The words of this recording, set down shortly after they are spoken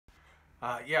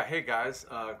Yeah, hey guys,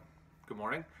 good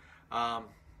morning. Um,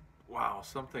 wow,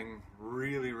 something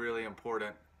really, really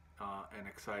important and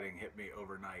exciting hit me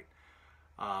overnight.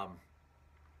 Um,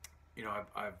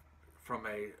 I've from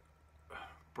a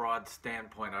broad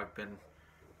standpoint, I've been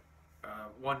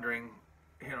wondering,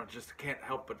 just can't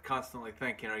help but constantly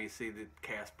think, you see the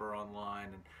Casper online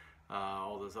and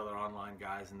all those other online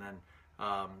guys, and then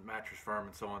Mattress Firm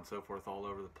and so on and so forth all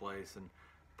over the place, and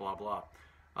blah, blah.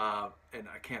 And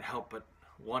I can't help but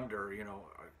wonder,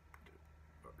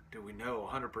 do we know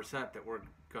 100% that we're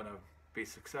going to be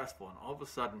successful? And all of a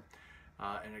sudden,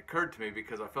 and it occurred to me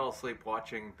because I fell asleep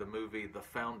watching the movie The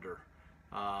Founder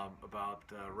about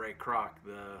Ray Kroc,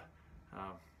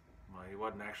 well, he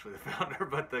wasn't actually the founder,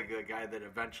 but the guy that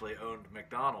eventually owned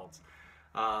McDonald's.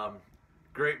 Um,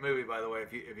 Great movie, by the way,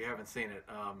 if you haven't seen it.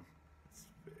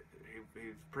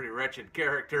 He's a pretty wretched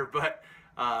character, but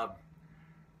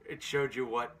it showed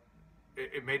you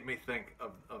it made me think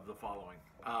of the following.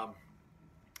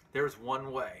 There's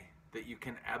one way that you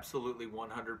can absolutely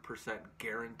 100%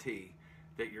 guarantee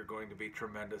that you're going to be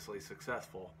tremendously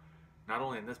successful, not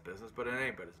only in this business, but in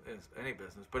any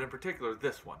business, but in particular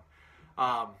this one.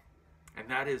 And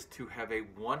that is to have a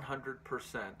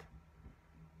 100%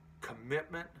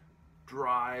 commitment,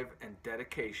 drive, and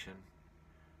dedication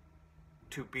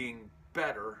to being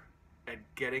better at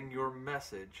getting your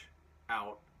message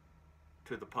out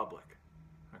to the public.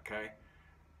 Okay?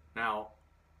 Now,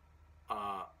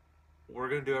 we're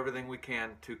going to do everything we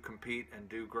can to compete and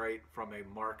do great from a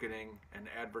marketing and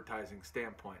advertising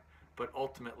standpoint. But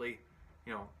ultimately,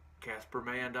 Casper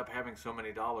may end up having so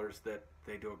many dollars that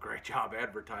they do a great job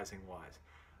advertising wise.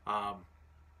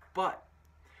 But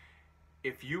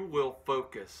if you will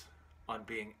focus on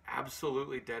being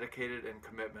absolutely dedicated and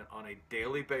commitment on a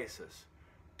daily basis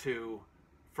to,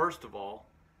 first of all,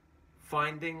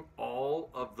 finding all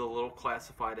of the little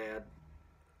classified ad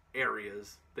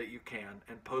areas that you can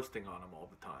and posting on them all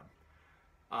the time.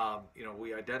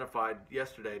 We identified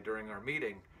yesterday during our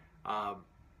meeting,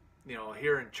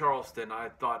 here in Charleston, I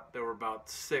thought there were about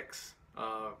 6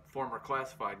 former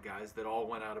classified guys that all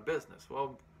went out of business.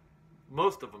 Well,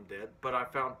 most of them did, but I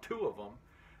found 2 of them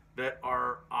that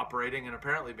are operating and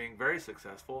apparently being very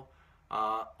successful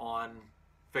on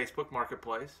Facebook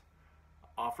Marketplace,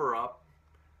 OfferUp,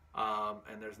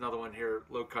 and there's another one here,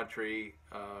 Low Country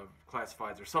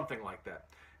Classifieds or something like that.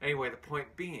 Anyway, the point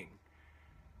being,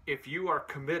 if you are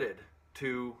committed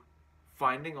to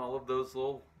finding all of those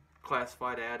little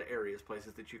classified ad areas,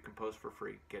 places that you can post for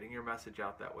free, getting your message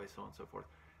out that way, so on and so forth.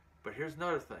 But here's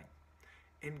another thing.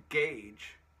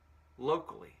 Engage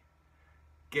locally.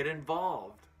 Get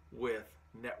involved with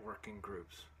networking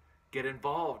groups. Get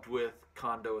involved with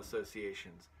condo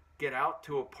associations. Get out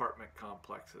to apartment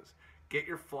complexes. Get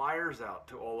your flyers out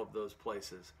to all of those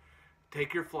places.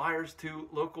 Take your flyers to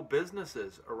local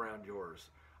businesses around yours.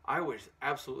 I was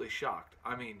absolutely shocked.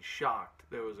 I mean, shocked.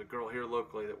 There was a girl here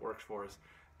locally that works for us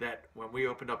that when we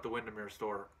opened up the Windermere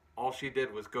store, all she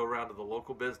did was go around to the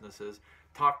local businesses,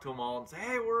 talk to them all, and say,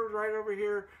 hey, we're right over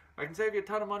here. I can save you a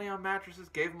ton of money on mattresses.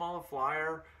 Gave them all a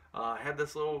flyer. Had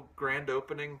this little grand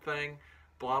opening thing,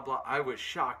 blah, blah. I was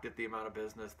shocked at the amount of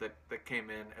business that came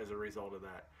in as a result of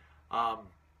that.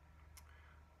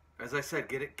 As I said,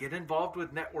 get involved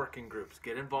with networking groups.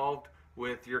 Get involved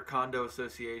with your condo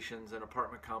associations and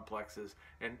apartment complexes,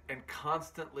 and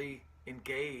constantly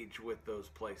engage with those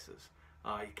places.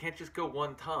 You can't just go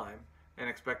one time and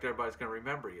expect everybody's going to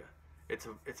remember you. It's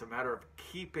a matter of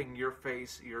keeping your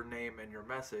face, your name, and your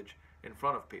message in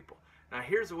front of people. Now,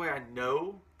 here's the way I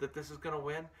know that this is going to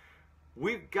win.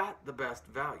 We've got the best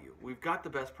value. We've got the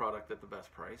best product at the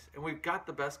best price, and we've got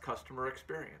the best customer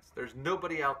experience. There's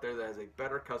nobody out there that has a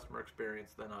better customer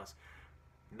experience than us.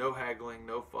 No haggling,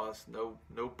 no fuss, no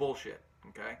bullshit,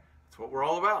 okay? That's what we're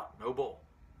all about, no bull,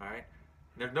 all right?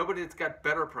 There's nobody that's got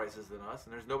better prices than us,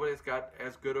 and there's nobody that's got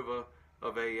as good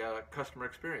of a customer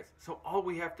experience. So all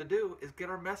we have to do is get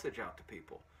our message out to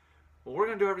people. Well, we're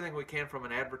going to do everything we can from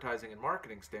an advertising and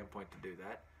marketing standpoint to do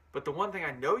that. But the one thing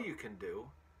I know you can do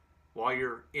while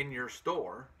you're in your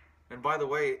store, and by the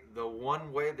way, the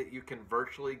one way that you can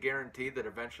virtually guarantee that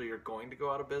eventually you're going to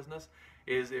go out of business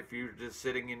is if you're just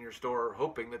sitting in your store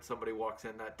hoping that somebody walks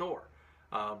in that door.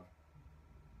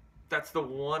 That's the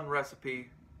one recipe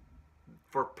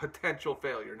for potential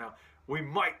failure. Now, we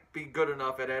might be good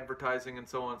enough at advertising and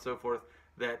so on and so forth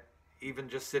that even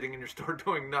just sitting in your store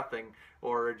doing nothing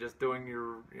or just doing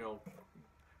your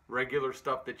regular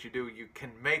stuff that you do, you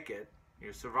can make it,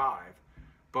 you survive.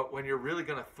 But when you're really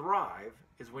going to thrive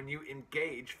is when you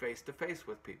engage face to face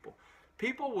with people.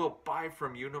 People will buy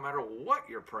from you no matter what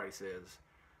your price is.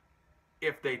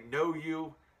 If they know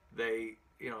you, they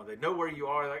they know where you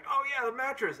are. Like, oh yeah, the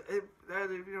mattress,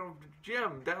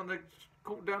 Jim down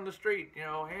the street,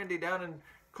 Andy down in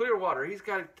Clearwater,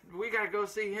 we got to go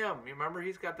see him. You remember,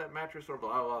 he's got that mattress, or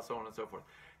blah, blah, so on and so forth.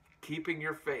 Keeping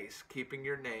your face, keeping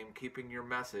your name, keeping your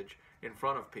message in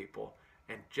front of people,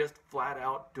 and just flat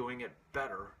out doing it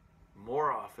better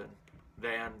more often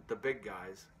than the big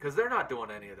guys, because they're not doing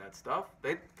any of that stuff.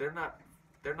 They're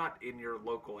not in your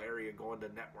local area going to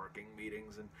networking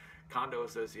meetings and condo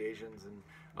associations and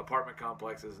apartment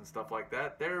complexes and stuff like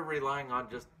that. They're relying on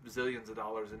just zillions of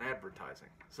dollars in advertising.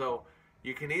 So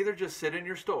you can either just sit in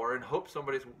your store and hope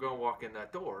somebody's going to walk in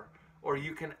that door, or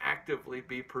you can actively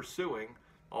be pursuing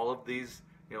all of these,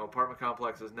 apartment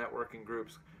complexes, networking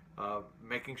groups,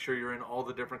 making sure you're in all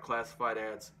the different classified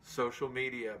ads, social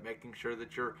media, making sure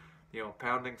that you're,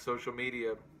 pounding social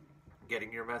media,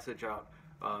 getting your message out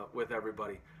with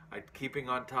everybody, keeping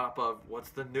on top of what's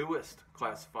the newest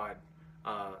classified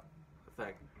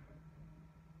thing.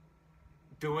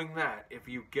 Doing that, if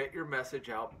you get your message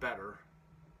out better,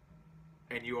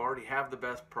 and you already have the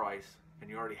best price, and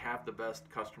you already have the best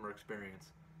customer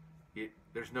experience,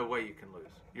 there's no way you can lose.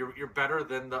 You're better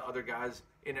than the other guys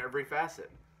in every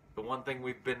facet. The one thing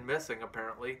we've been missing,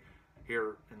 apparently,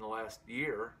 here in the last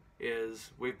year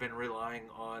is we've been relying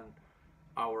on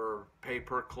our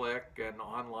pay-per-click and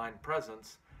online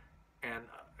presence, and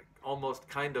almost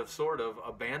kind of sort of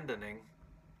abandoning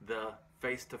the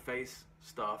face-to-face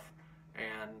stuff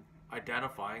and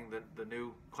identifying the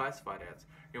new classified ads.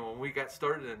 When we got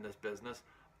started in this business,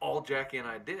 all Jackie and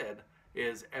I did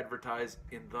is advertise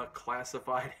in the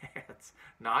classified ads,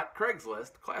 not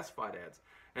Craigslist, classified ads.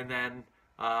 And then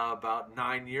about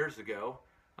 9 years ago,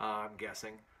 I'm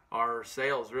guessing, our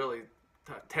sales really,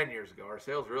 10 years ago, our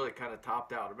sales really kind of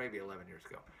topped out, or maybe 11 years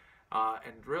ago,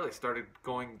 and really started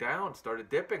going down, started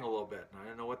dipping a little bit. And I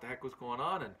didn't know what the heck was going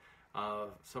on.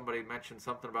 And somebody mentioned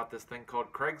something about this thing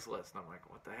called Craigslist. And I'm like,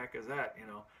 what the heck is that?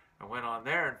 I went on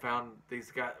there and found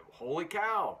these guys, holy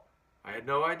cow, I had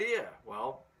no idea.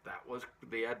 Well, that was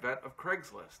the advent of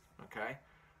Craigslist, okay?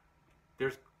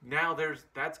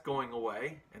 That's going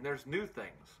away, and there's new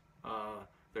things.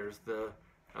 There's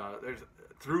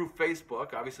through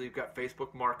Facebook, obviously you've got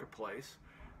Facebook Marketplace.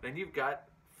 Then you've got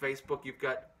Facebook, you've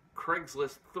got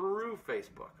Craigslist through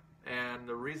Facebook. And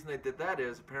the reason they did that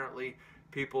is apparently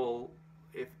people,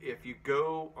 if you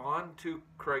go on to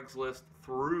Craigslist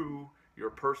through your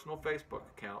personal Facebook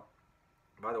account,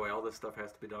 by the way, all this stuff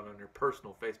has to be done on your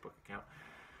personal Facebook account.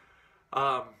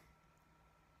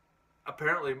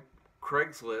 Apparently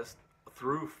Craigslist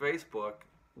through Facebook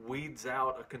weeds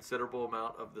out a considerable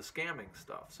amount of the scamming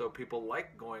stuff. So people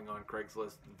like going on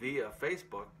Craigslist via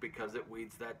Facebook because it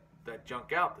weeds that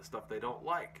junk out, the stuff they don't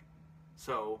like.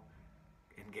 So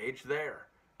engage there.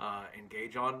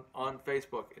 Engage on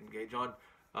Facebook. Engage on,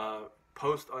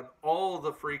 post on all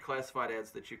the free classified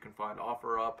ads that you can find.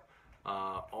 OfferUp,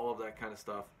 all of that kind of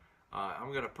stuff.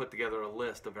 I'm going to put together a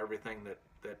list of everything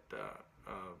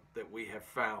that we have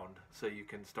found, so you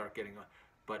can start getting on.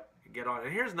 But get on.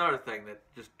 And here's another thing that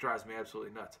just drives me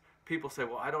absolutely nuts. People say,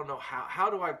 well, I don't know how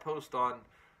do I post on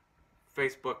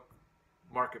Facebook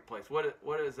Marketplace? What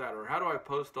is that? Or how do I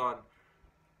post on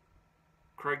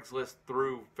Craigslist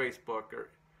through Facebook? Or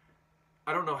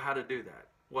I don't know how to do that.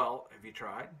 Well, have you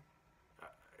tried?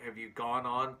 Have you gone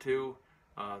on to,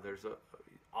 there's a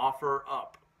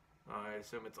OfferUp. I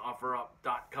assume it's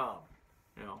OfferUp.com.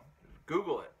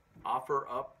 Google it,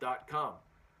 OfferUp.com.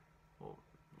 Well,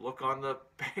 look on the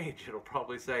page. It'll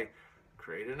probably say,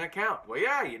 create an account. Well,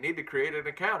 yeah, you need to create an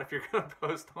account if you're going to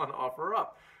post on OfferUp.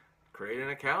 Create an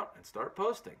account and start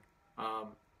posting.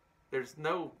 There's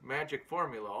no magic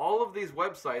formula. All of these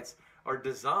websites are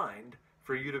designed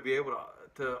for you to be able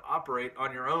to operate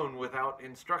on your own without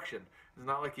instruction. It's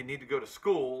not like you need to go to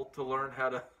school to learn how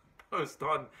to post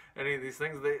on any of these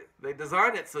things. They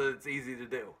design it so that it's easy to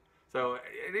do. So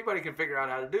anybody can figure out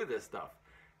how to do this stuff.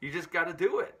 You just got to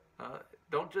do it.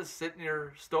 Don't just sit in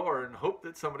your store and hope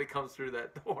that somebody comes through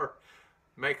that door.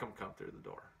 Make them come through the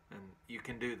door. And you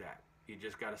can do that. You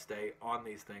just got to stay on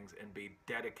these things and be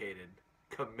dedicated,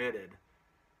 committed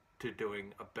to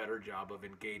doing a better job of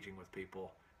engaging with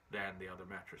people than the other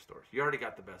mattress stores. You already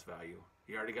got the best value.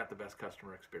 You already got the best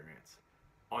customer experience.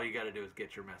 All you got to do is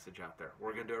get your message out there.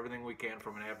 We're going to do everything we can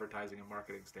from an advertising and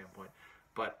marketing standpoint.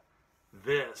 But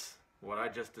this, what I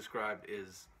just described,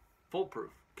 is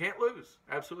foolproof. Can't lose.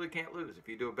 Absolutely can't lose. If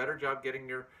you do a better job getting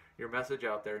your message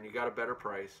out there and you got a better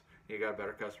price, you got a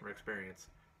better customer experience,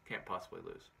 can't possibly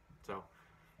lose. So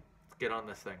let's get on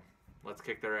this thing. Let's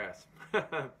kick their ass.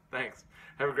 Thanks.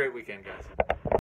 Have a great weekend, guys.